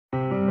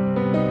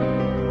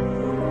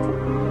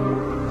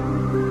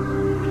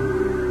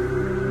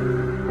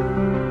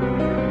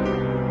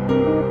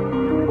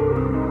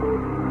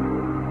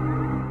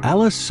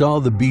Alice saw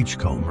the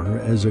Beachcomber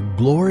as a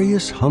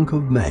glorious hunk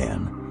of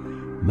man.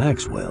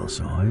 Maxwell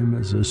saw him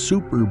as a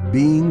super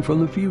being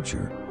from the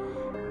future.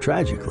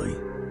 Tragically,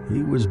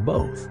 he was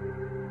both.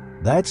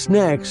 That's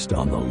next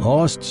on the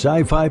Lost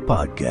Sci-Fi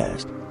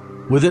Podcast,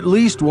 with at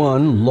least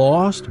one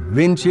lost,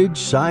 vintage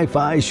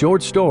sci-fi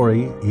short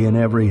story in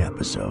every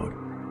episode.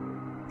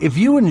 If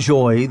you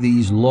enjoy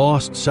these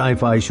lost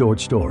sci-fi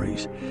short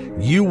stories,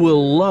 you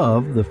will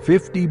love the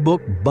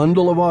 50-book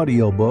bundle of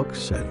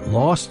audiobooks at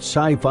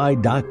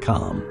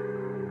lostsci-fi.com.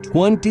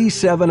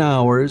 27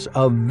 hours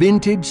of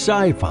vintage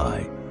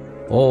sci-fi,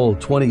 all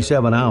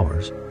 27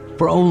 hours,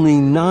 for only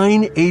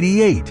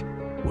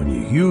 $9.88 when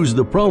you use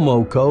the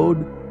promo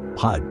code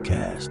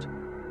PODCAST.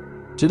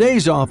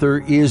 Today's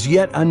author is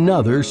yet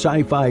another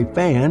sci-fi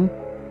fan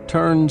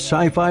turned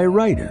sci-fi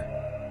writer.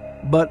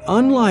 But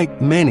unlike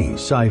many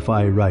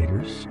sci-fi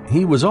writers,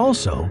 he was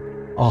also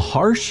a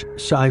harsh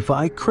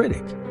sci-fi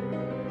critic.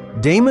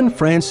 Damon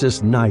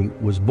Francis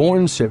Knight was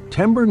born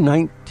September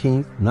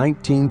 19,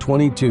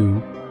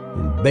 1922,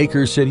 in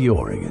Baker City,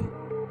 Oregon.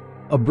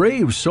 A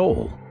brave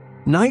soul,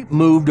 Knight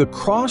moved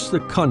across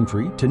the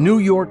country to New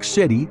York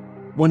City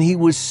when he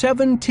was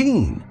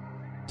 17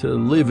 to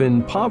live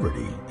in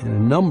poverty in a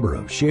number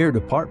of shared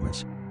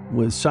apartments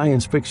with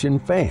science fiction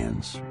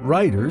fans,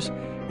 writers,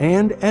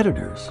 and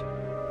editors.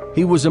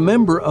 He was a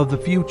member of the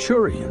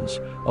Futurians,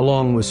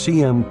 along with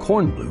CM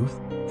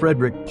Kornbluth,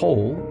 Frederic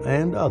Pohl,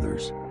 and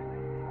others.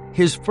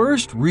 His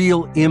first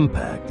real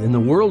impact in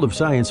the world of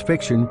science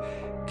fiction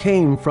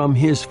came from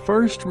his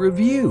first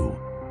review,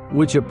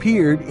 which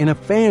appeared in a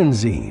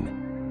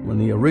fanzine when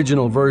the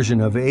original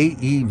version of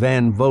AE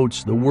Van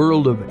Vogt's The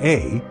World of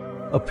A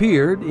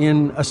appeared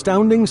in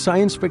Astounding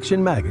Science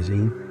Fiction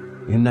magazine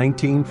in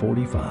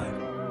 1945.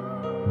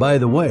 By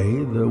the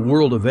way, The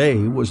World of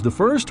A was the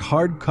first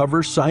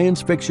hardcover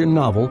science fiction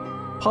novel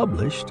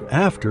published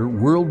after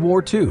World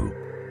War II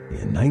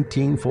in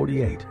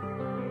 1948.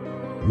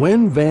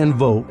 When Van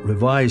Vogt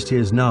revised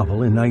his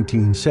novel in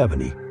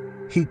 1970,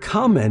 he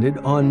commented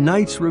on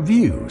Knight's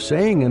review,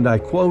 saying, and I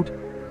quote,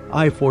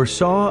 "I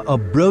foresaw a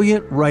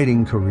brilliant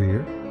writing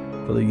career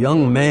for the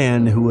young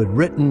man who had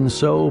written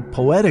so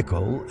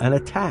poetical an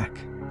attack."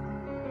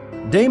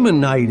 Damon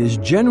Knight is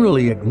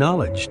generally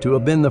acknowledged to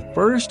have been the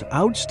first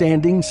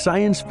outstanding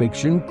science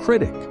fiction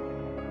critic.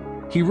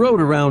 He wrote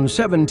around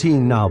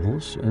 17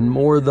 novels and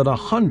more than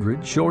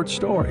 100 short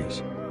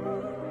stories.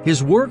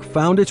 His work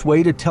found its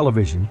way to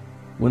television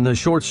when the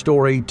short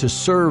story To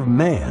Serve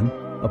Man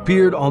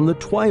appeared on The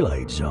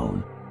Twilight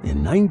Zone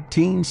in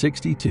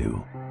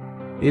 1962.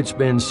 It's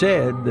been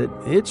said that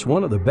it's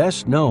one of the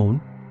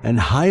best-known and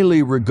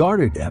highly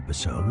regarded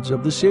episodes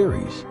of the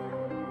series.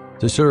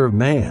 To Serve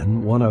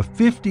Man won a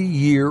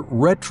 50-year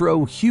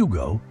Retro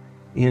Hugo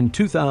in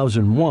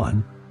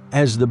 2001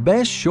 as the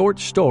best short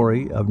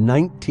story of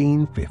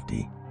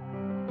 1950.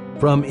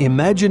 From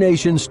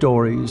Imagination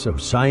Stories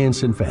of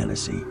Science and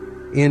Fantasy,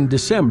 in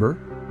December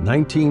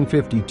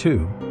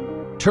 1952,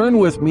 turn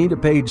with me to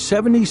page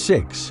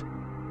 76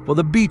 for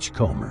The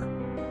Beachcomber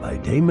by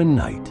Damon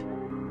Knight.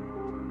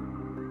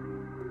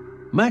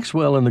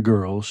 Maxwell and the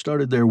girls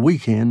started their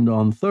weekend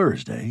on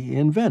Thursday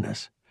in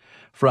Venice.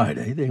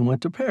 Friday, they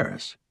went to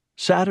Paris.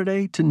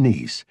 Saturday to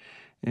Nice.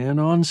 And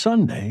on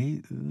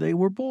Sunday, they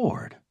were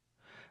bored.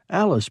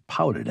 Alice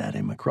pouted at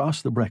him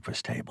across the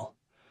breakfast table.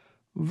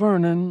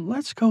 "Vernon,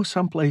 let's go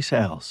someplace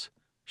else,"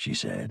 she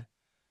said.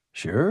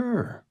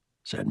 "Sure,"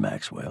 said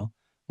Maxwell,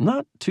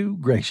 not too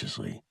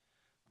graciously.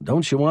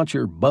 "Don't you want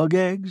your bug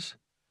eggs?"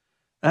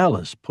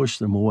 Alice pushed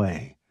them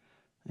away.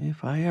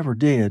 "If I ever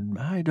did,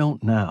 I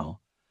don't now.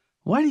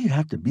 Why do you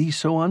have to be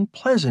so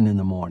unpleasant in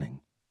the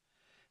morning?"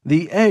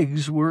 The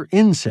eggs were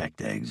insect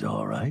eggs,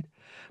 all right,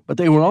 but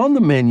they were on the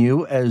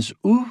menu as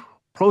œufs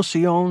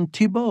portion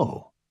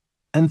Thibault,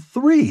 and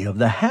 3 of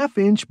the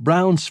half-inch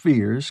brown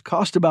spheres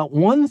cost about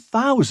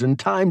 1,000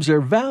 times their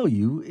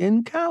value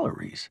in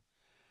calories.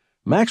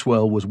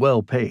 Maxwell was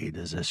well paid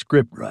as a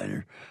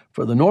scriptwriter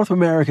for the North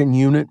American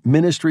Unit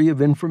Ministry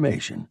of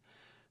Information.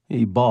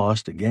 He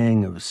bossed a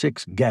gang of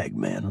 6 gag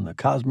men on the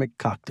Cosmic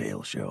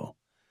Cocktail Show.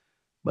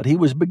 But he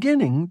was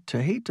beginning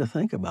to hate to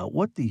think about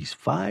what these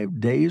 5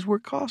 days were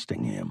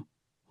costing him.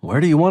 "Where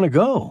do you want to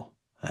go?"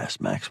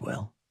 asked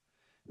Maxwell.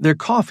 Their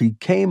coffee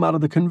came out of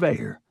the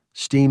conveyor,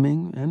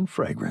 steaming and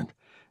fragrant,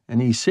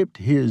 and he sipped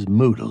his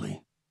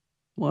moodily.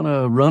 "Want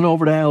to run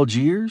over to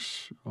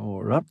Algiers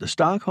or up to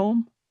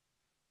Stockholm?"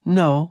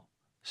 "No,"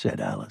 said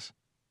Alice.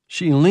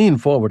 She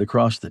leaned forward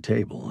across the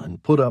table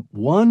and put up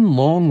one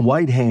long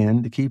white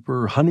hand to keep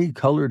her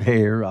honey-colored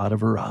hair out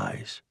of her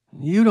eyes.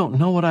 "You don't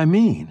know what I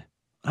mean.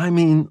 I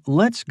mean,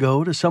 let's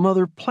go to some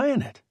other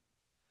planet."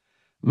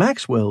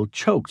 Maxwell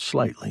choked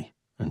slightly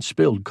and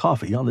spilled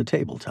coffee on the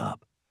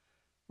tabletop.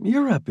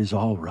 "Europe is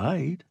all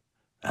right,"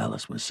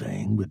 Alice was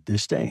saying with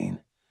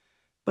disdain.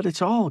 "But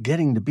it's all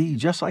getting to be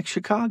just like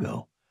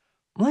Chicago.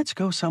 Let's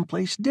go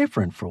someplace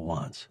different for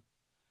once."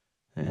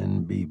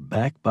 "And be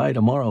back by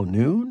tomorrow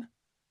noon?"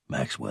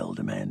 Maxwell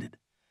demanded.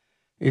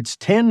 "It's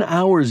 10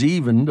 hours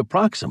even to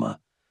Proxima.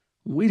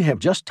 We'd have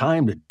just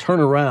time to turn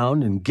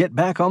around and get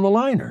back on the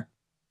liner."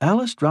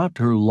 Alice dropped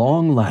her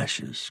long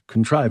lashes,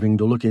 contriving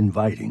to look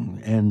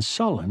inviting and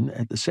sullen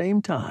at the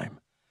same time.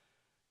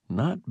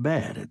 Not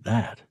bad at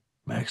that,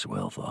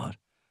 Maxwell thought,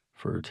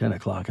 for 10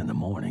 o'clock in the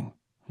morning.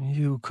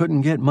 "You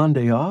couldn't get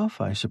Monday off,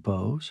 I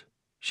suppose,"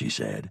 she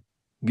said,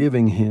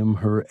 giving him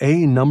her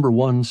number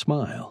 1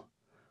 smile.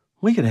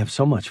 "We could have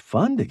so much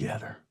fun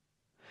together."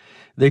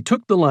 They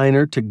took the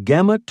liner to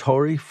Gamma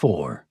Tauri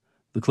 4,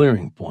 the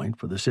clearing point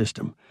for the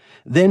system,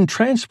 then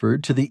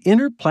transferred to the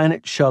Inner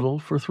Planet Shuttle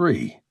for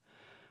 3.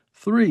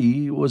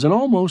 3 was an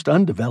almost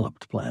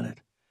undeveloped planet.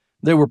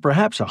 There were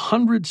perhaps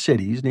 100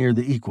 cities near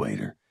the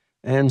equator,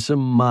 and some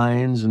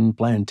mines and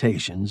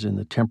plantations in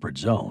the temperate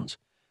zones.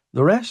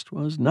 The rest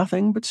was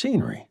nothing but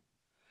scenery.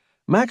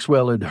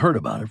 Maxwell had heard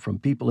about it from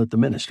people at the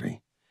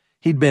ministry.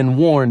 He'd been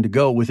warned to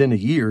go within a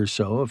year or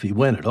so if he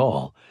went at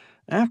all.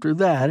 After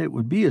that, it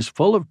would be as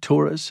full of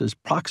tourists as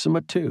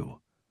Proxima II.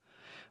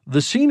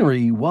 The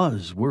scenery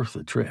was worth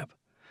the trip.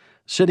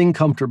 Sitting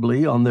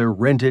comfortably on their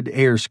rented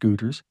air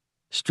scooters,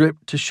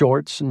 stripped to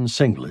shorts and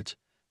singlets,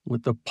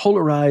 with the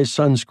polarized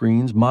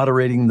sunscreens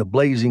moderating the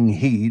blazing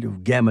heat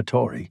of Gamma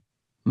Tauri,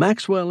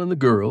 Maxwell and the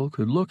girl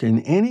could look in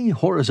any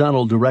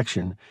horizontal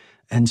direction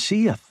and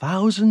see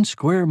 1,000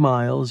 square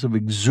miles of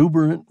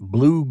exuberant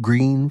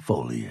blue-green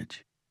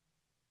foliage.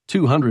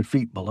 200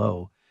 feet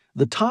below,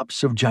 the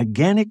tops of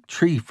gigantic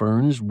tree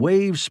ferns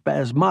waved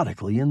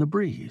spasmodically in the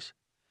breeze.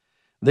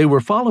 They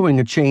were following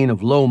a chain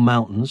of low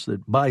mountains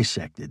that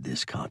bisected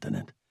this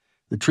continent.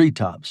 The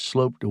treetops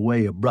sloped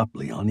away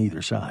abruptly on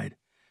either side,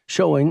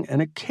 showing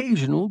an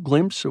occasional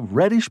glimpse of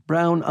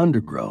reddish-brown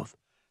undergrowth,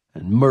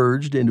 and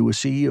merged into a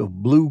sea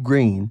of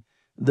blue-green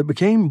that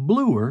became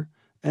bluer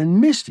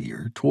and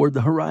mistier toward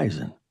the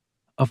horizon.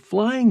 A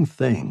flying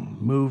thing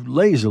moved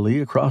lazily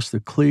across the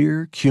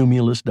clear,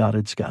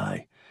 cumulus-dotted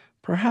sky,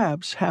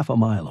 perhaps half a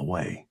mile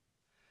away.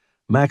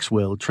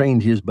 Maxwell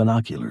trained his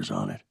binoculars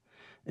on it.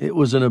 It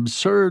was an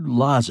absurd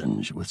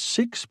lozenge with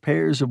 6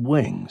 pairs of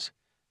wings.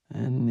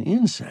 An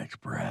insect,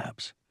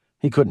 perhaps.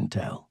 He couldn't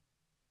tell.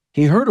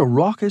 He heard a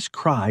raucous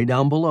cry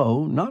down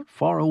below, not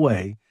far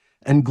away,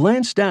 and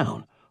glanced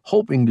down,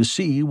 hoping to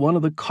see one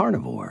of the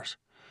carnivores.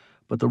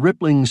 But the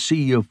rippling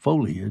sea of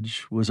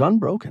foliage was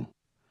unbroken.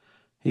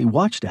 He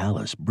watched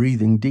Alice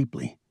breathing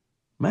deeply.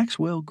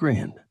 Maxwell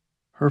grinned.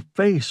 Her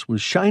face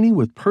was shiny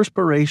with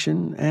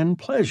perspiration and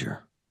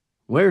pleasure.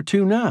 "Where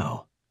to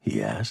now?"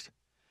 he asked.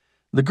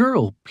 The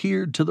girl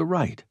peered to the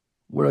right,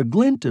 where a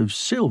glint of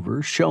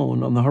silver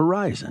shone on the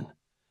horizon.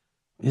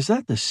 "Is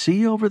that the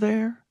sea over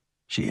there?"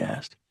 she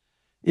asked.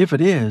 "If it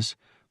is,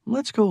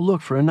 let's go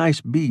look for a nice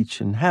beach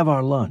and have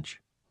our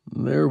lunch."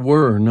 There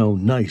were no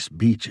nice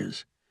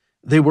beaches.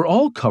 They were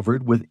all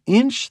covered with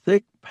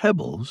inch-thick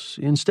pebbles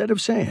instead of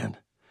sand.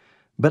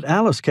 But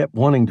Alice kept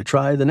wanting to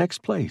try the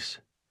next place.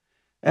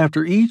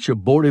 After each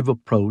abortive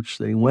approach,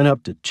 they went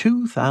up to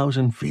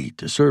 2,000 feet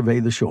to survey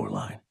the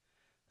shoreline.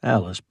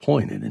 Alice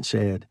pointed and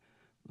said,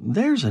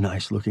 "There's a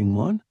nice-looking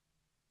one.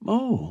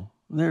 Oh,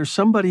 there's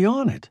somebody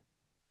on it."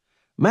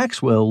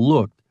 Maxwell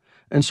looked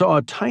and saw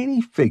a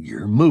tiny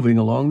figure moving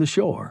along the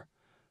shore.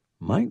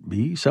 "Might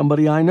be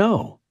somebody I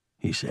know,"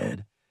 he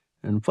said,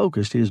 and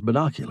focused his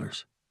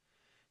binoculars.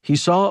 He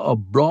saw a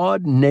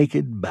broad,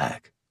 naked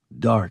back,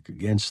 dark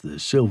against the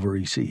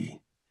silvery sea.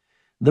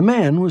 The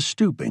man was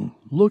stooping,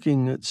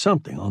 looking at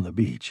something on the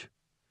beach.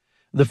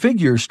 The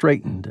figure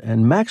straightened,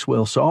 and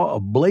Maxwell saw a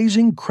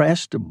blazing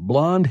crest of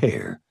blonde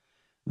hair,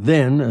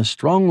 then a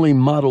strongly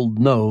modeled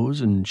nose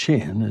and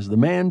chin as the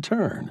man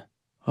turned.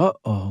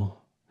 "Uh-oh,"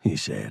 he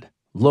said,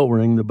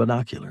 lowering the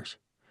binoculars.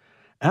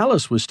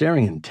 Alice was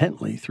staring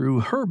intently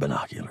through her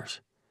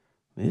binoculars.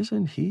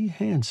 "Isn't he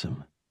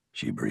handsome?"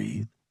 she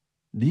breathed.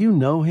 "Do you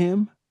know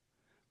him?"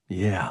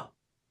 "Yeah,"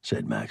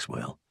 said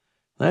Maxwell.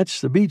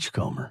 "That's the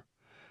Beachcomber.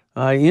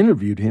 I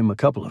interviewed him a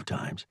couple of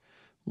times.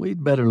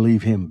 We'd better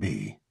leave him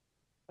be."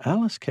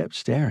 Alice kept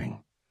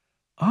staring.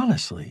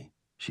 "Honestly,"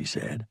 she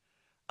said,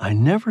 "I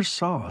never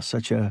saw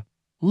such a—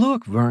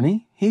 Look,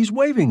 Vernie, he's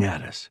waving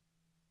at us."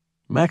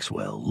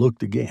 Maxwell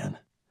looked again.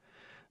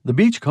 The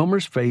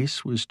Beachcomber's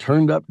face was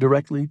turned up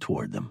directly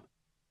toward them.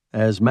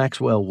 As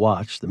Maxwell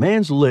watched, the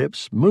man's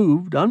lips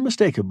moved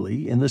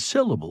unmistakably in the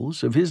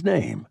syllables of his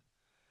name.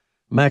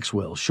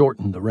 Maxwell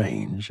shortened the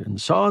range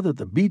and saw that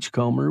the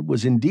Beachcomber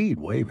was indeed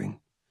waving.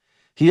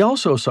 He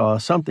also saw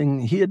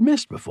something he had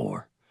missed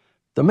before.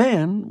 The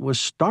man was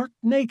stark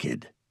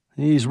naked.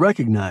 "He's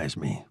recognized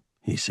me,"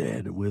 he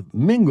said, with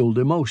mingled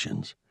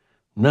emotions.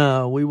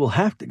 "Now we will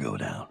have to go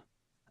down."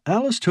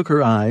 Alice took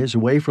her eyes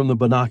away from the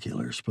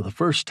binoculars for the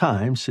first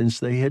time since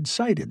they had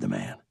sighted the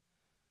man.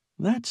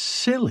 "That's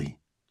silly,"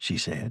 she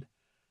said.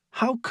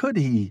 "How could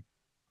he—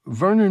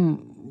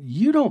 Vernon,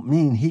 you don't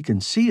mean he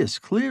can see us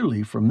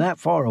clearly from that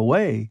far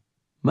away?"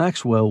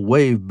 Maxwell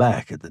waved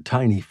back at the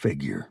tiny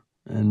figure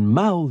and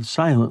mouthed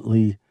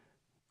silently,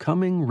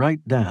 "Coming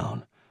right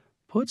down.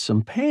 Put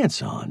some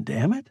pants on,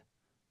 damn it."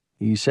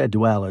 He said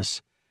to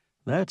Alice,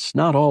 "That's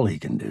not all he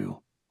can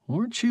do.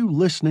 Weren't you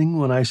listening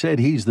when I said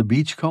he's the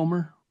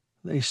Beachcomber?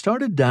 They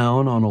started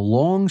down on a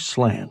long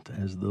slant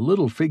as the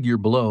little figure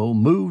below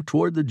moved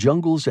toward the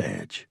jungle's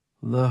edge.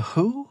 "The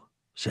who?"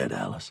 said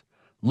Alice,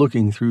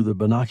 looking through the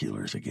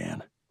binoculars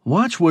again.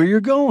 "Watch where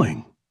you're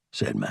going,"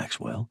 said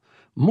Maxwell,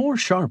 more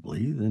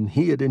sharply than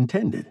he had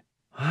intended.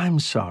 "I'm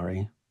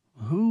sorry.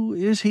 Who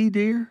is he,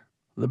 dear?"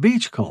 "The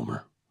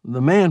Beachcomber,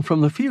 the man from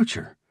the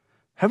future.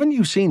 Haven't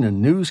you seen a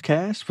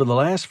newscast for the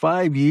last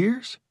 5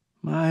 years?"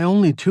 "I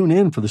only tune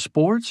in for the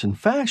sports and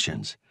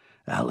fashions,"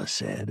 Alice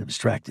said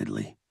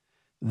abstractedly.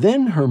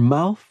 Then her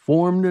mouth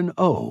formed an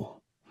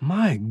O.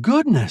 "My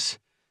goodness!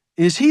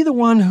 Is he the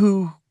one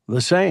who—"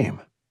 "The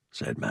same,"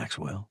 said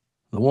Maxwell.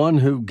 "The one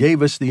who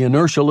gave us the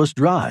inertialess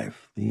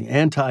drive, the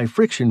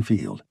anti-friction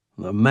field,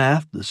 the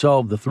math to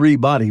solve the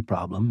three-body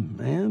problem,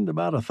 and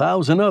about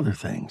 1,000 other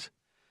things.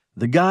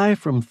 The guy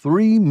from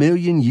 3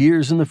 million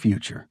years in the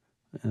future,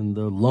 and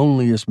the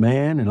loneliest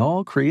man in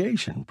all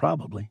creation,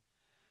 probably.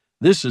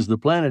 This is the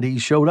planet he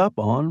showed up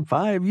on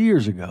 5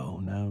 years ago,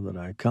 now that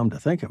I come to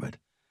think of it.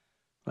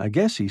 I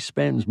guess he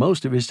spends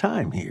most of his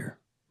time here."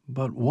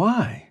 "But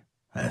why?"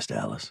 asked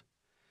Alice.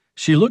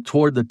 She looked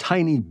toward the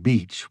tiny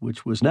beach,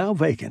 which was now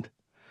vacant.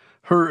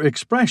 Her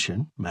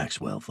expression,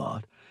 Maxwell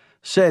thought,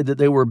 said that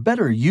there were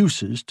better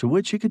uses to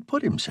which he could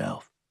put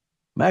himself.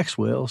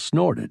 Maxwell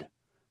snorted.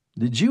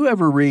 "Did you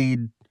ever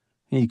read—"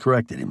 He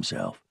corrected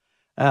himself.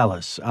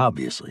 Alice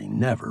obviously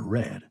never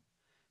read.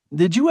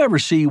 "Did you ever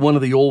see one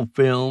of the old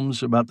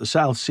films about the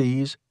South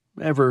Seas?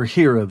 Ever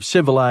hear of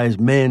civilized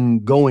men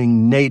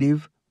going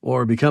native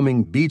or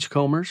becoming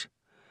beachcombers?"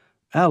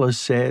 Alice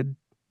said,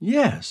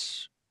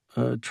 "Yes,"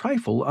 a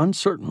trifle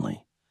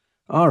uncertainly.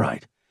 "All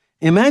right.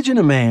 Imagine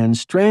a man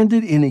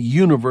stranded in a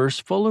universe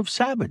full of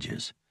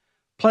savages.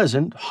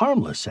 Pleasant,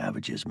 harmless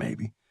savages,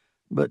 maybe,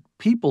 but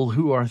people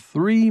who are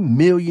 3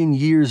 million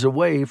years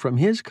away from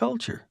his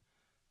culture.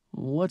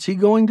 What's he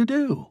going to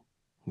do?"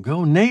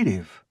 "Go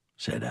native,"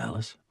 said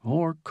Alice,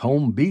 "or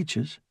comb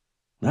beaches."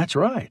 "That's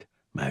right,"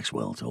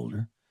 Maxwell told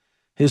her.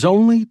 "His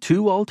only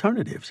 2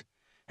 alternatives,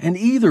 and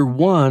either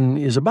one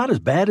is about as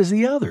bad as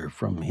the other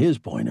from his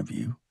point of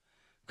view.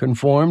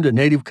 Conform to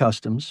native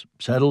customs,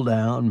 settle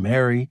down,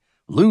 marry,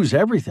 lose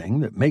everything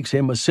that makes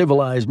him a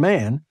civilized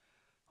man,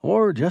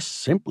 or just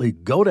simply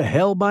go to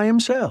hell by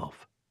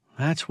himself."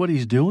 "That's what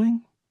he's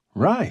doing?"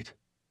 "Right.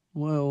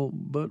 Well,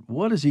 but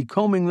what is he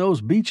combing those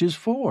beaches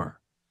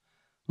for?"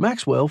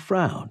 Maxwell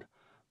frowned.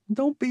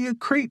 "Don't be a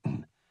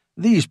cretin.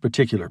 These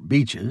particular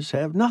beaches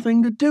have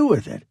nothing to do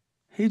with it.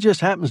 He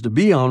just happens to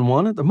be on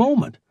one at the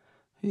moment.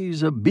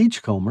 He's a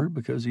beachcomber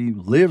because he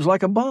lives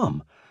like a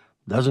bum,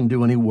 doesn't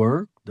do any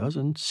work,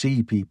 doesn't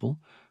see people,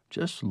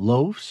 just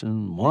loafs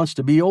and wants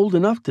to be old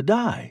enough to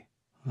die."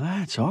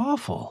 "That's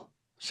awful,"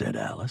 said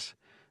Alice.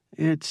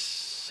 "It's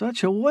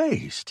such a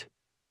waste."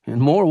 "In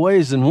more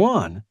ways than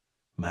one,"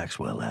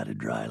 Maxwell added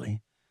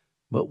dryly.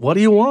 "But what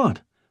do you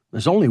want?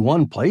 There's only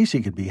one place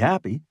he could be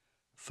happy.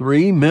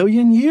 3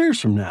 million years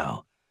from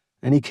now.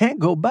 And he can't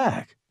go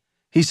back.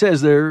 He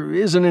says there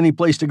isn't any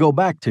place to go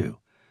back to.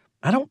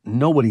 I don't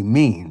know what he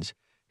means.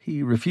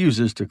 He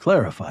refuses to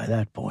clarify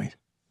that point."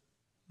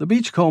 The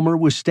beachcomber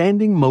was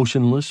standing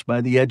motionless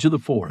by the edge of the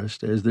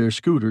forest as their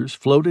scooters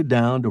floated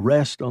down to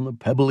rest on the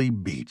pebbly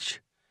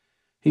beach.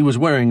 He was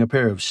wearing a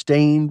pair of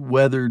stained,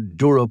 weathered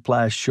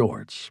Duraplast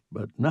shorts,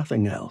 but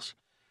nothing else.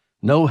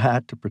 No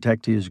hat to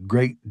protect his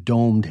great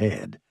domed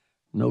head,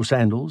 no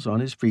sandals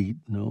on his feet,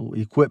 no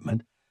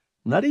equipment,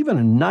 not even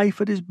a knife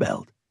at his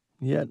belt.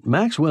 Yet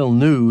Maxwell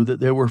knew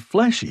that there were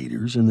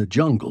flesh-eaters in the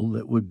jungle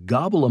that would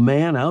gobble a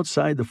man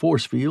outside the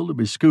force field of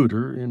his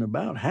scooter in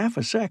about half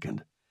a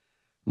second.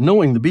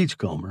 Knowing the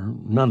beachcomber,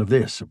 none of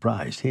this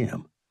surprised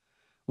him.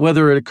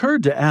 Whether it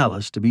occurred to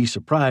Alice to be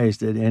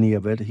surprised at any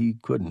of it, he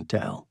couldn't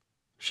tell.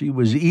 She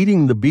was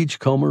eating the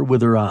beachcomber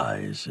with her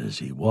eyes as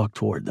he walked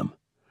toward them.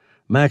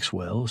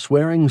 Maxwell,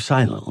 swearing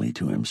silently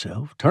to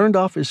himself, turned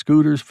off his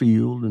scooter's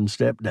field and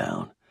stepped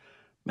down.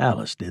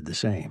 Alice did the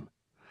same.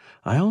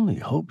 "I only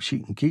hope she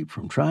can keep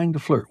from trying to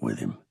flirt with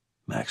him,"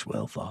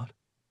 Maxwell thought.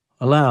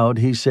 Aloud,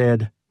 he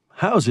said,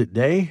 "How's it,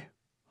 Day?"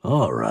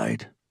 "All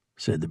right,"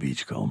 said the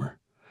beachcomber.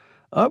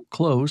 Up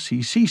close,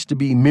 he ceased to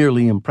be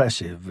merely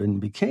impressive and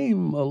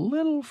became a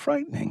little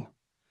frightening.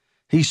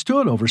 He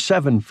stood over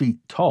 7 feet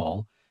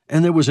tall,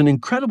 and there was an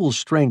incredible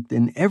strength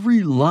in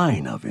every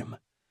line of him.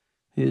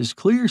 His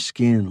clear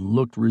skin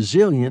looked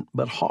resilient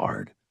but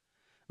hard.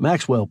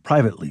 Maxwell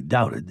privately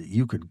doubted that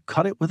you could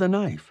cut it with a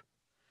knife.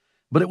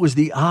 But it was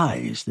the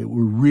eyes that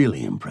were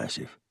really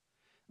impressive.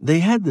 They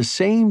had the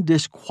same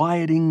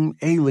disquieting,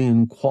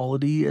 alien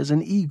quality as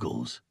an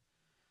eagle's.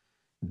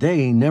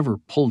 Day never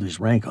pulled his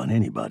rank on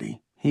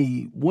anybody.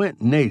 He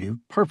went native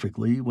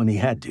perfectly when he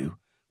had to,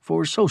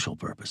 for social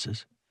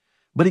purposes.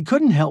 But he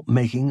couldn't help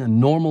making a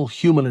normal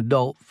human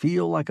adult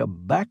feel like a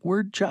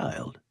backward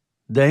child.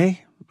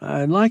 "Day,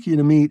 I'd like you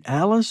to meet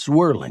Alice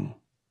Whirling."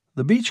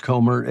 The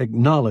beachcomber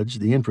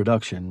acknowledged the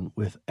introduction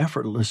with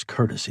effortless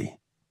courtesy.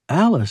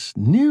 Alice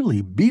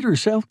nearly beat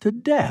herself to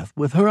death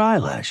with her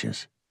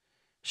eyelashes.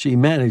 She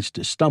managed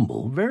to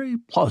stumble very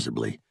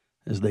plausibly,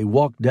 as they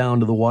walked down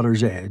to the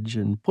water's edge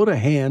and put a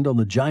hand on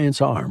the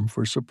giant's arm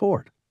for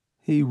support.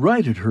 He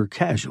righted her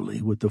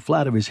casually with the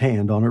flat of his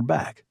hand on her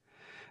back,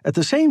 at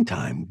the same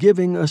time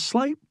giving a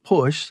slight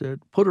push that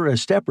put her a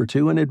step or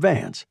two in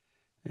advance,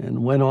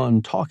 and went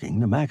on talking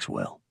to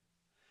Maxwell.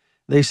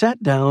 They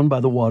sat down by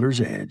the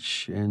water's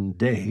edge, and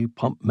Day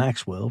pumped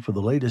Maxwell for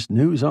the latest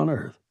news on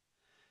Earth.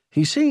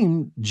 He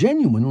seemed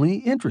genuinely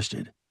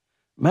interested.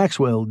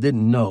 Maxwell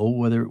didn't know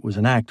whether it was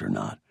an act or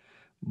not,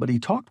 but he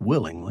talked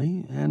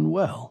willingly and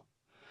well.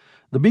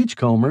 The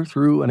beachcomber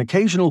threw an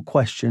occasional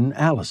question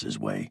Alice's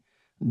way,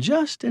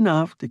 just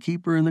enough to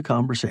keep her in the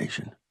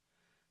conversation.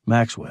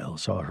 Maxwell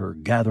saw her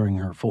gathering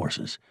her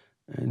forces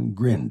and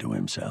grinned to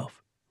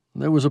himself.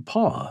 There was a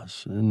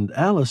pause, and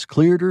Alice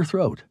cleared her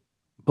throat.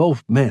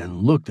 Both men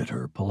looked at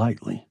her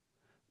politely.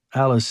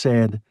 Alice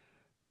said,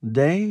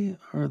 "Day,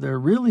 are there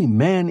really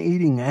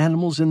man-eating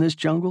animals in this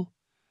jungle?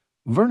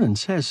 Vernon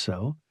says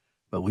so,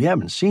 but we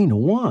haven't seen a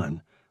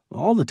one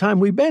all the time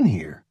we've been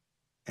here."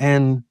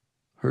 And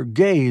her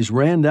gaze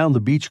ran down the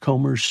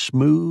beachcomber's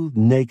smooth,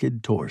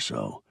 naked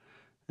torso,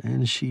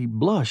 and she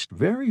blushed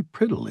very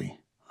prettily.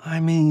 "I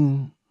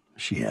mean,"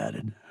 she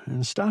added,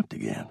 and stopped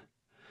again.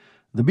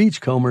 The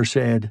beachcomber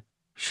said,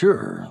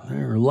 "Sure,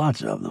 there are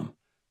lots of them.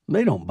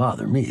 They don't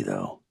bother me,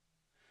 though."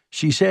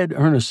 She said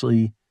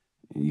earnestly,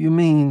 "You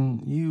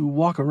mean you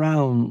walk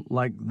around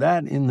like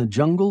that in the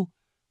jungle,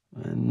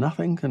 and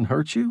nothing can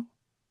hurt you?"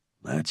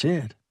 "That's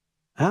it."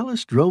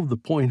 Alice drove the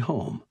point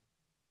home.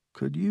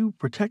 "Could you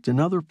protect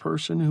another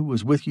person who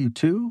was with you,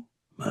 too?"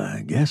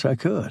 "I guess I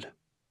could."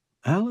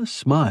 Alice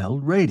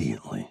smiled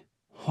radiantly.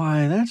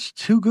 "Why, that's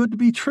too good to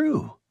be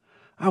true.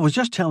 I was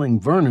just telling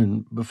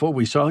Vernon before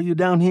we saw you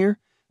down here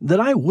that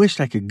I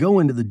wished I could go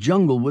into the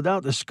jungle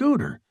without the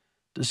scooter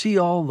to see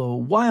all the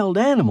wild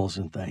animals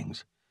and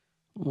things.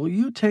 Will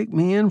you take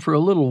me in for a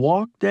little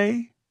walk,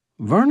 Day?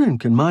 Vernon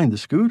can mind the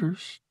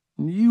scooters.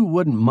 You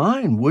wouldn't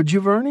mind, would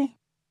you, Vernie?"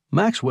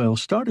 Maxwell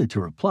started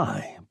to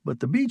reply, but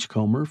the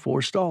beachcomber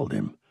forestalled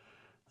him.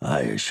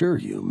 "I assure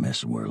you,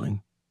 Miss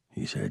Whirling,"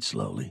 he said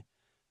slowly,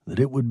 "that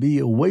it would be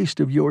a waste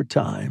of your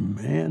time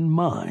and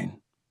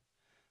mine."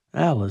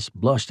 Alice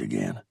blushed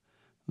again,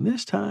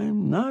 this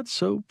time not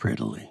so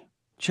prettily.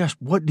 "Just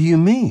what do you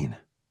mean?"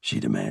 she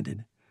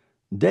demanded.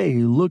 Day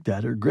looked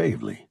at her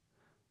gravely.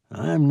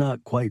 "I'm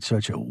not quite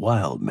such a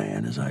wild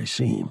man as I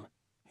seem,"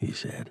 he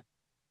said.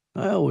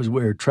 "I always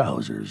wear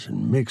trousers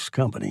in mixed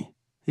company,"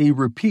 he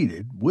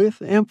repeated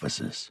with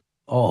emphasis.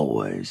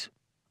 "Always."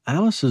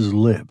 Alice's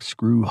lips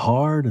grew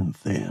hard and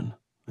thin,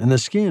 and the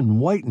skin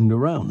whitened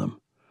around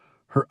them.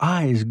 Her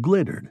eyes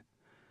glittered.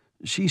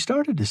 She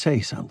started to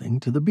say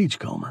something to the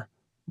beachcomber,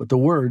 but the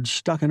words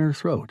stuck in her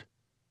throat.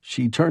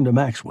 She turned to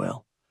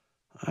Maxwell.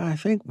 "I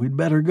think we'd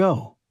better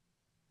go."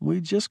 "We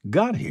just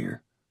got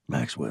here,"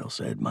 Maxwell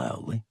said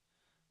mildly.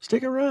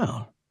 "Stick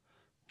around."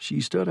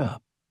 She stood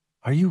up.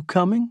 "Are you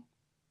coming?"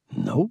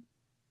 "Nope."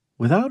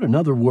 Without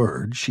another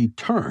word, she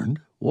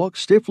turned, walked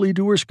stiffly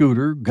to her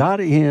scooter,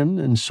 got in,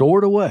 and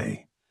soared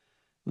away.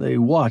 They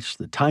watched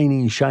the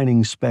tiny,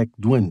 shining speck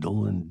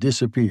dwindle and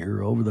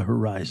disappear over the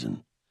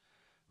horizon.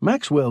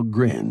 Maxwell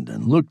grinned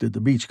and looked at the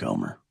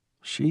beachcomber.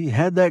 "She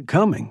had that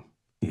coming,"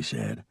 he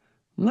said.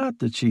 "Not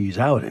that she's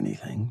out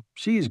anything.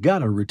 She's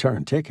got a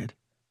return ticket."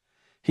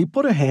 He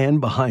put a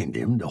hand behind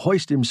him to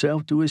hoist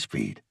himself to his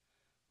feet.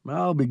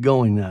 "I'll be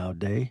going now,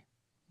 Day.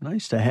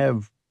 Nice to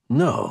have—"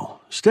 "No,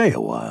 stay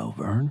a while,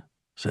 Vern,"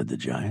 said the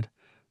giant.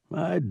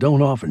 "I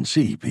don't often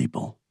see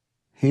people."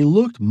 He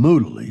looked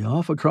moodily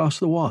off across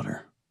the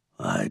water.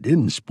 "I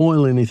didn't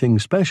spoil anything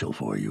special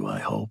for you, I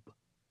hope."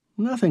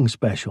 "Nothing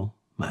special,"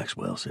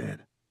 Maxwell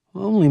said.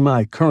 "Only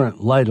my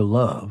current light of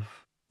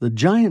love." The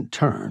giant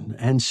turned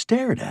and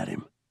stared at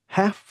him,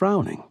 half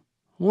frowning.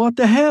 "What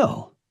the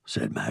hell?"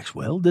 said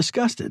Maxwell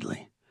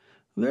disgustedly.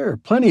 "There are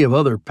plenty of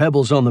other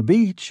pebbles on the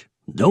beach."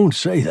 "Don't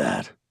say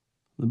that."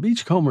 The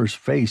beachcomber's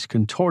face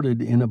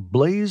contorted in a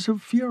blaze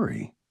of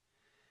fury.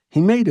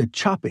 He made a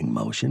chopping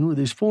motion with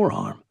his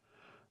forearm.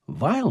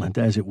 Violent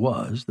as it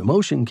was, the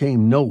motion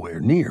came nowhere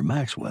near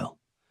Maxwell.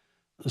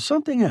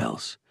 Something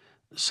else,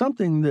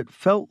 something that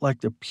felt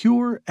like the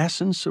pure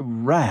essence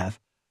of wrath,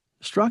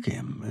 struck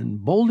him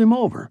and bowled him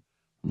over,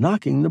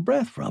 knocking the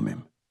breath from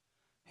him.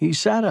 He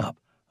sat up,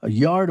 a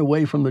yard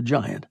away from the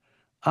giant,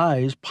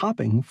 eyes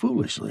popping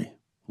foolishly.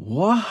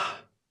 "What?"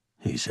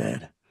 he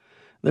said.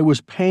 There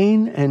was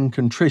pain and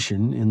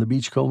contrition in the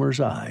beachcomber's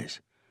eyes.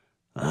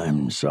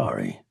 "I'm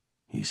sorry,"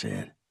 he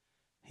said.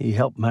 He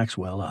helped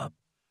Maxwell up.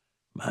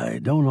 "I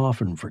don't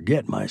often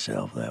forget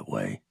myself that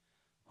way.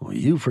 Will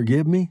you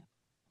forgive me?"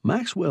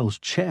 Maxwell's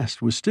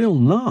chest was still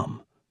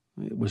numb.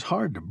 It was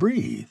hard to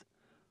breathe.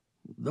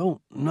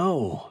 "Don't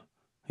know,"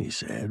 he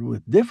said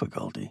with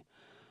difficulty.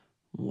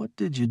 "What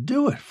did you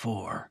do it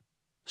for?"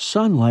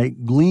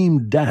 Sunlight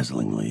gleamed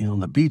dazzlingly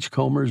on the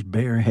beachcomber's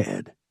bare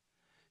head.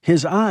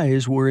 His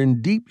eyes were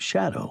in deep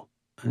shadow,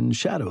 and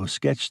shadow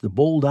sketched the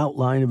bold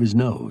outline of his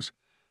nose,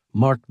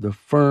 marked the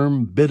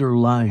firm, bitter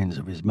lines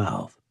of his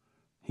mouth.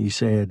 He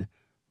said,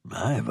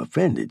 "I have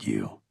offended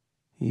you."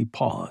 He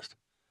paused.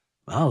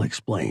 "I'll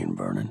explain,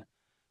 Vernon.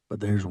 But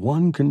there's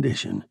one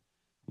condition.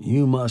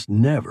 You must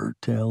never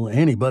tell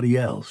anybody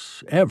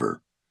else,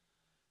 ever."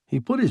 He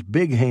put his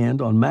big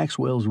hand on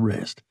Maxwell's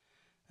wrist,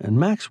 and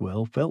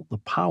Maxwell felt the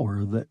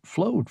power that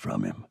flowed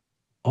from him.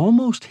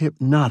 Almost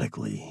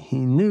hypnotically,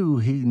 he knew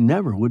he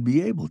never would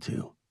be able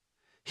to.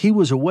 He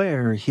was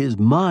aware his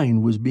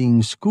mind was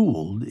being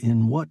schooled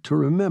in what to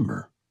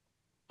remember.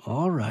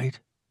 "All right,"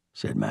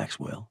 said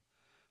Maxwell.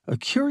 A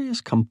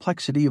curious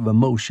complexity of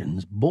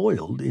emotions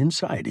boiled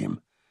inside him.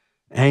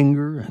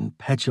 Anger and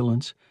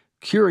petulance,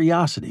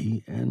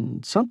 curiosity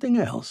and something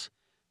else.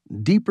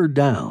 Deeper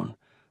down,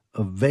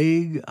 a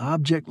vague,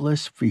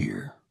 objectless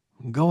fear.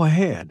 "Go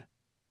ahead."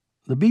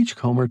 The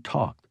beachcomber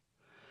talked.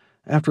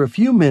 After a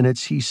few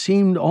minutes, he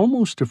seemed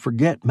almost to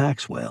forget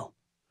Maxwell.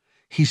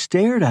 He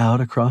stared out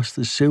across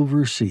the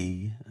silver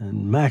sea,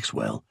 and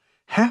Maxwell,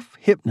 half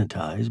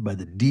hypnotized by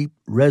the deep,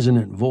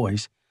 resonant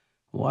voice,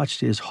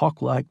 watched his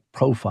hawk-like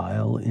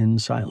profile in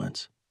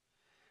silence.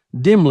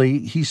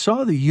 Dimly, he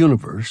saw the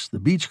universe the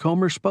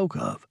beachcomber spoke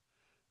of,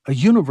 a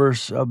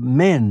universe of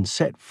men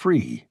set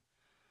free.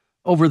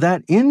 Over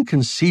that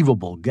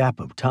inconceivable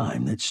gap of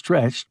time that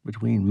stretched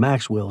between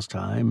Maxwell's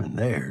time and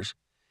theirs,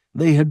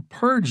 they had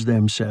purged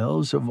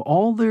themselves of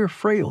all their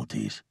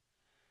frailties.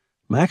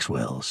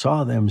 Maxwell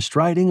saw them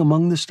striding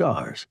among the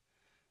stars,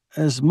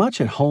 as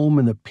much at home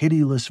in the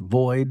pitiless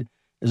void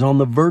as on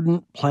the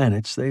verdant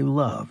planets they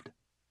loved.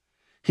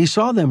 He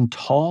saw them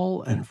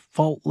tall and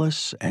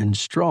faultless and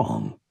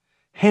strong,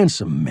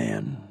 handsome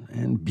men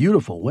and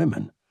beautiful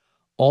women,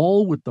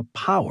 all with the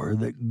power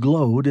that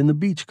glowed in the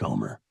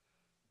beachcomber,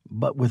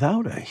 but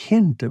without a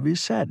hint of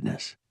his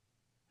sadness.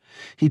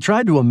 He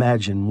tried to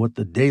imagine what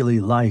the daily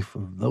life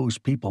of those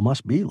people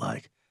must be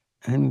like,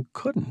 and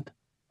couldn't.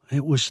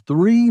 It was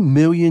 3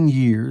 million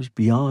years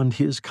beyond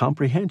his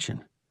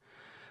comprehension.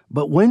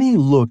 But when he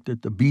looked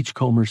at the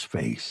beachcomber's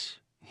face,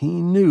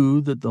 he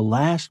knew that the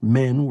last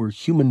men were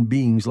human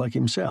beings like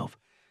himself,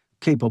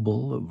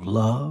 capable of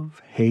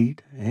love,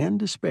 hate, and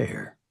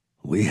despair.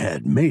 "We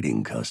had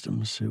mating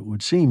customs. It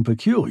would seem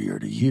peculiar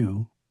to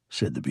you,"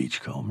 said the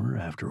beachcomber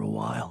after a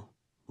while.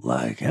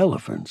 "Like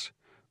elephants,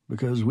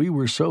 because we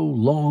were so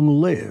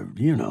long-lived,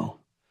 you know.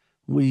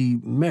 We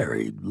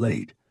married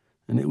late,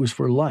 and it was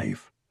for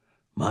life.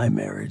 My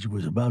marriage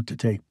was about to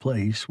take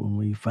place when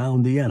we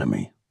found the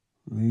enemy."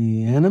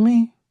 "The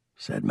enemy?"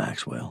 said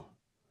Maxwell.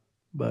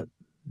 "But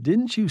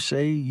didn't you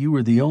say you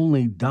were the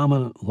only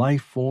dominant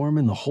life form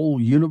in the whole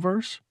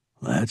universe?"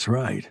 "That's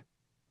right."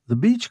 The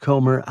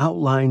beachcomber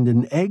outlined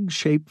an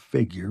egg-shaped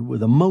figure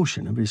with a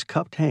motion of his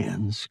cupped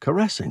hands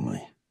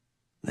caressingly.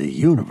 "The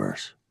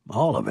universe,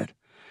 all of it,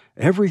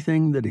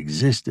 everything that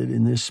existed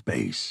in this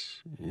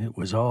space, it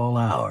was all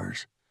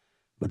ours.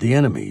 But the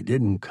enemy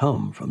didn't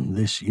come from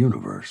this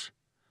universe."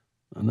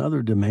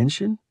 "Another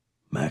dimension?"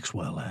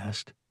 Maxwell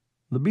asked.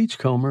 The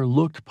beachcomber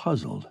looked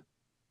puzzled.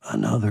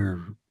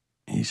 "Another,"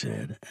 he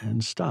said,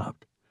 and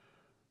stopped.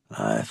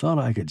 "I thought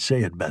I could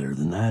say it better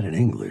than that in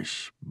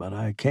English, but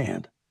I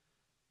can't.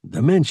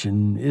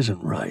 Dimension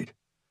isn't right.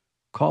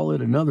 Call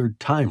it another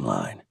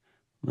timeline.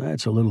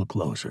 That's a little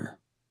closer.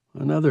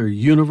 Another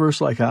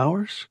universe like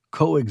ours,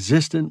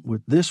 coexistent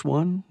with this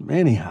one,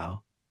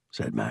 anyhow,"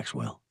 said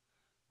Maxwell.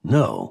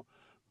 "No,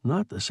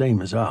 not the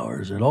same as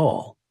ours at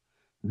all.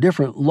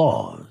 Different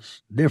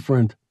laws,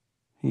 different—"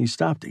 He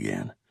stopped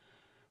again.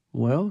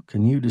 "Well,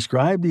 can you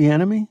describe the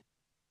enemy?"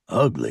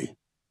 "Ugly,"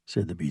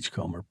 said the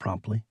beachcomber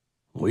promptly.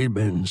 "We've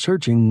been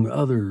searching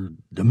other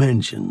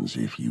dimensions,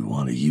 if you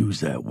want to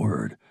use that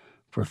word,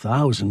 for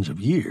thousands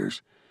of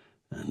years,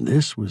 and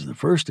this was the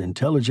first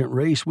intelligent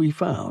race we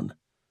found.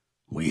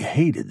 We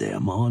hated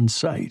them on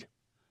sight."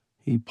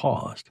 He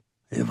paused.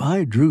 "If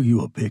I drew you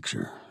a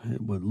picture,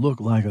 it would look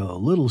like a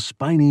little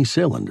spiny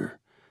cylinder,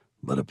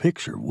 but a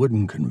picture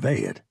wouldn't convey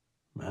it.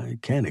 I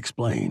can't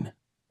explain."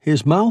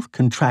 His mouth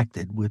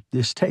contracted with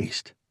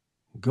distaste.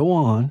 "Go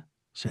on,"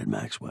 said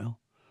Maxwell.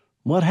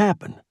 "What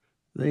happened?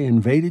 They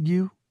invaded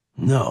you?"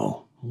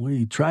 "No,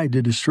 we tried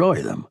to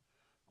destroy them.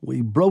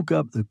 We broke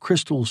up the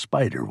crystal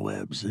spider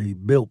webs they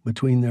built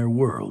between their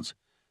worlds.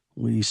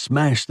 We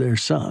smashed their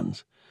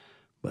suns,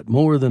 but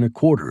more than a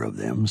quarter of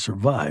them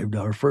survived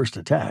our first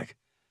attack.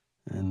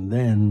 And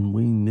then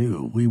we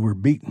knew we were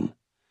beaten.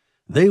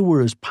 They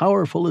were as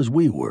powerful as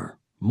we were,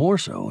 more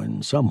so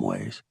in some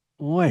ways."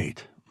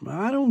 "Wait,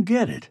 I don't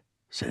get it,"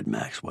 said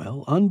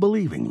Maxwell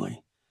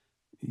unbelievingly.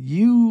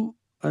 "You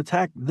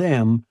attacked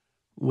them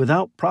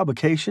without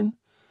provocation?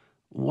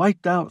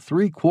 Wiped out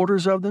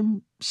 3/4 of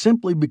them,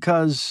 simply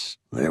because—"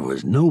 "There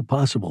was no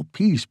possible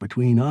peace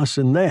between us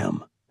and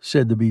them,"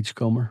 said the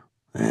beachcomber,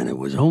 "and it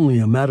was only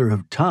a matter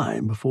of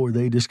time before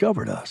they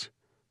discovered us.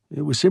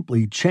 It was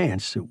simply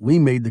chance that we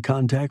made the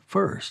contact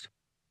first.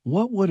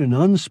 What would an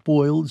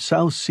unspoiled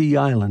South Sea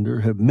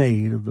Islander have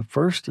made of the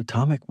first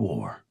atomic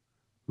war?"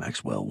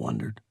 Maxwell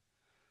wondered.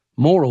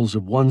 Morals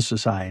of one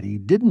society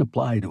didn't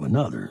apply to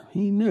another,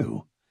 he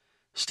knew.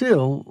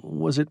 Still,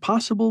 was it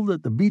possible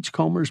that the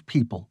beachcomber's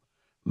people,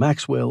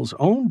 Maxwell's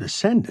own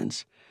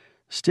descendants,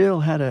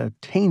 still had a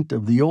taint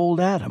of the old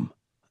Adam,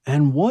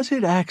 And was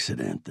it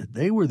accident that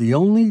they were the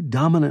only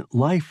dominant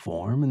life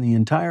form in the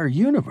entire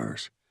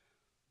universe?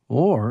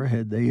 Or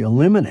had they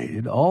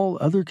eliminated all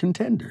other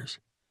contenders?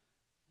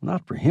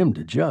 Not for him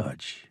to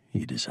judge,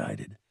 he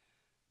decided.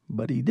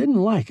 But he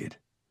didn't like it.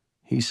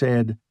 He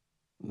said,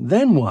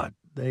 "Then what?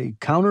 They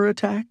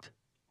counterattacked?"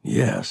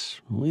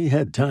 "Yes, we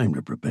had time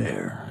to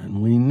prepare,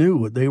 and we knew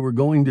what they were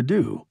going to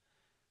do.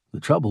 The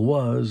trouble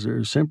was,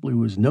 there simply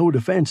was no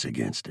defense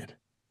against it."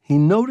 He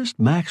noticed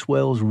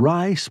Maxwell's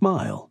wry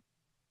smile.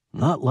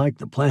 "Not like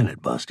the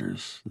Planet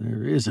Busters.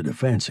 There is a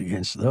defense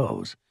against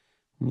those.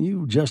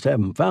 You just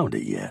haven't found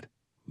it yet.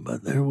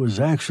 But there was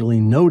actually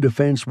no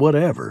defense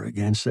whatever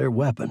against their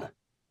weapon.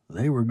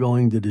 They were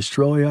going to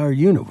destroy our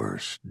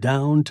universe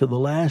down to the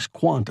last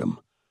quantum,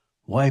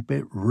 wipe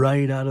it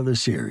right out of the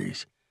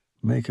series,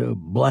 make a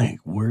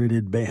blank where it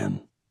had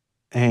been."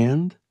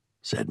 "And?"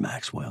 said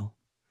Maxwell.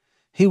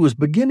 He was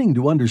beginning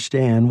to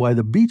understand why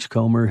the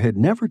Beachcomber had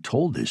never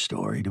told this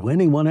story to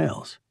anyone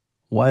else,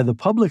 why the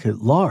public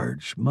at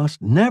large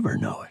must never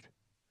know it.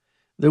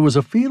 There was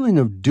a feeling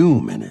of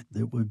doom in it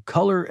that would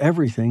color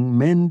everything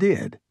men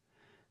did.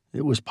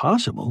 It was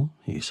possible,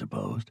 he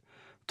supposed,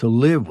 to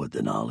live with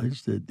the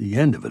knowledge that the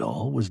end of it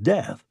all was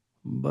death.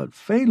 But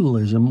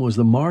fatalism was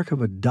the mark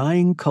of a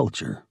dying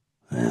culture,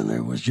 and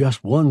there was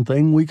just one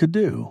thing we could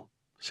do,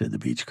 said the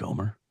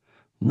Beachcomber.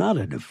 Not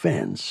a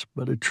defense,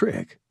 but a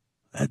trick.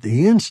 At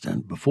the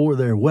instant before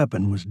their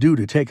weapon was due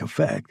to take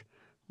effect,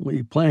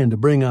 we planned to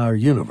bring our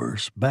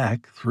universe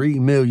back 3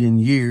 million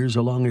years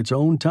along its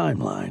own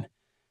timeline.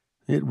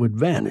 It would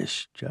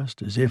vanish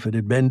just as if it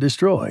had been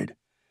destroyed.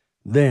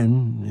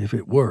 Then, if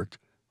it worked,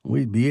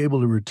 we'd be able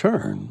to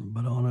return,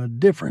 but on a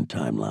different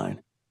timeline.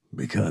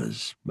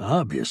 Because,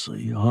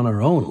 obviously, on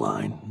our own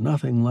line,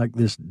 nothing like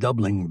this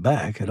doubling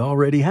back had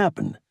already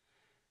happened.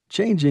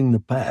 Changing the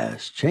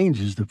past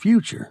changes the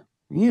future.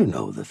 You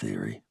know the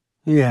theory.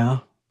 Yeah.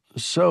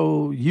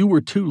 So you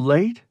were too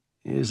late?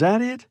 Is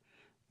that it?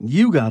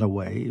 You got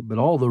away, but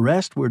all the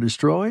rest were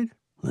destroyed?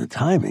 The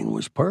timing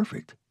was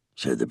perfect,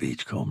 said the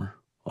Beachcomber.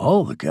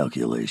 All the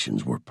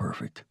calculations were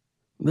perfect.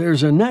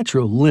 There's a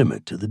natural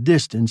limit to the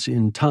distance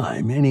in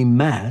time any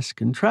mass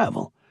can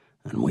travel,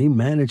 and we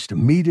managed to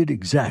meet it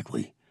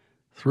exactly.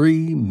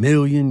 3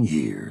 million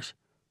years.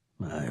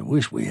 I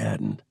wish we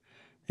hadn't.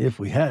 If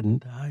we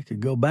hadn't, I could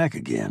go back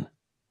again.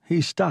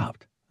 He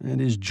stopped, and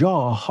his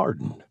jaw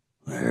hardened.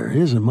 There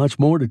isn't much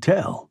more to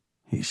tell,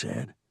 he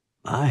said.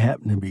 I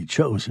happened to be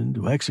chosen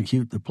to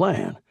execute the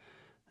plan.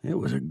 It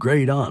was a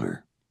great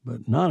honor,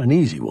 but not an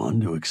easy one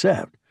to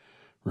accept.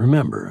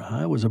 Remember,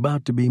 I was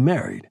about to be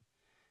married.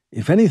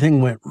 If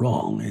anything went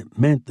wrong, it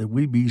meant that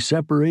we'd be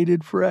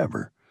separated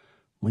forever.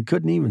 We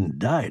couldn't even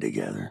die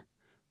together.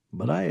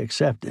 But I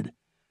accepted,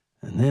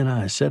 and then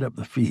I set up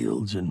the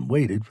fields and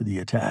waited for the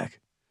attack.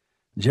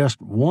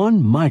 Just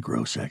 1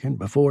 microsecond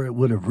before it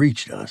would have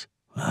reached us,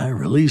 I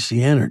released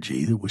the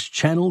energy that was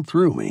channeled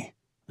through me,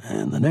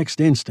 and the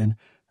next instant,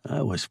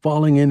 I was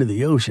falling into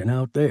the ocean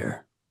out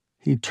there.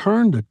 He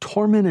turned a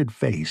tormented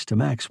face to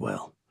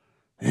Maxwell.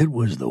 It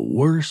was the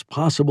worst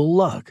possible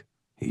luck,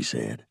 he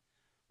said.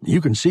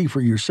 You can see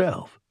for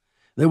yourself.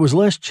 There was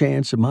less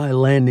chance of my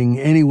landing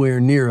anywhere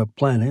near a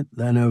planet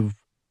than of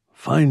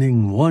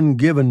finding one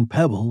given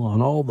pebble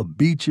on all the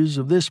beaches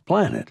of this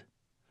planet.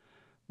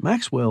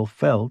 Maxwell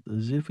felt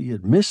as if he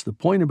had missed the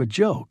point of a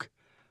joke.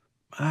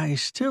 I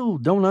still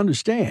don't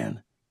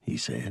understand, he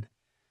said.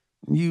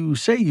 You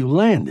say you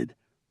landed,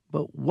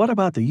 but what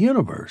about the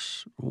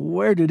universe?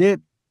 Where did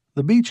it?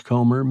 The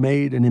Beachcomber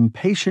made an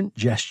impatient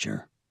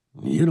gesture.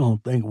 You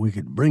don't think we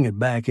could bring it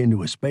back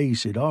into a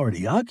space it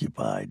already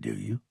occupied, do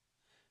you?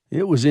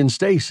 It was in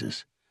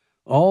stasis,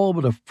 all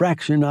but a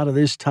fraction out of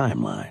this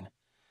timeline.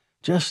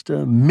 Just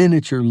a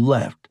miniature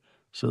left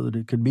so that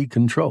it could be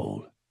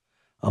controlled.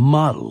 A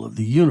model of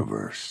the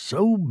universe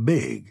so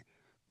big,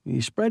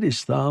 he spread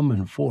his thumb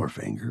and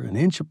forefinger an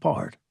inch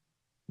apart.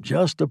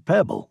 Just a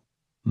pebble.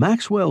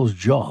 Maxwell's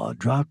jaw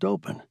dropped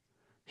open.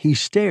 He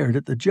stared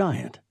at the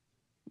giant.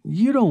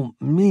 You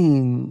don't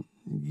mean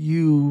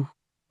you...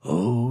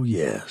 Oh,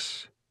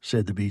 yes,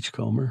 said the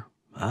Beachcomber.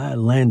 I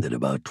landed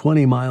about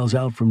 20 miles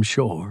out from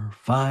shore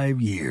 5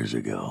 years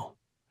ago.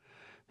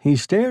 He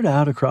stared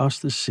out across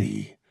the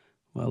sea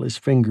while his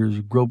fingers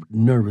groped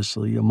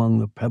nervously among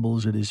the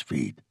pebbles at his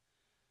feet.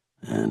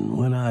 And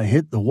when I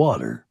hit the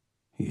water,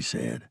 he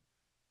said,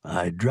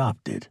 I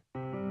dropped it.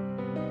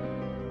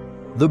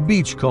 The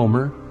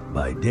Beachcomber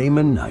by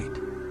Damon Knight.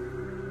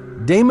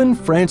 Damon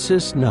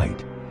Francis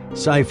Knight,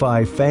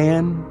 sci-fi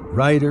fan,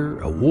 writer,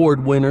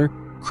 award winner,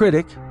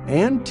 critic,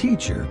 and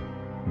teacher,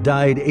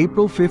 died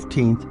April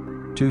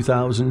 15,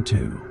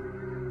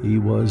 2002. He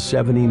was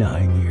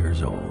 79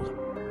 years old.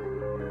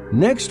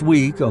 Next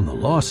week on the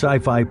Lost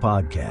Sci-Fi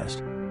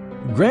Podcast,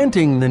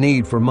 granting the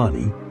need for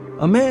money,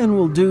 a man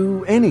will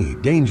do any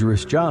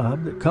dangerous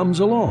job that comes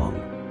along.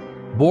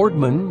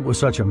 Boardman was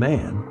such a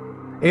man.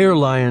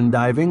 Airline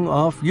diving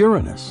off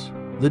Uranus,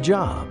 the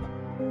job.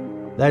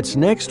 That's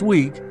next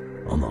week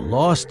on the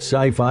Lost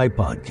Sci-Fi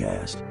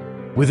Podcast.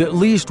 With at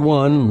least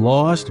one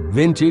lost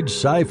vintage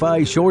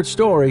sci-fi short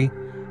story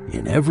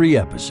In every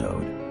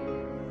episode,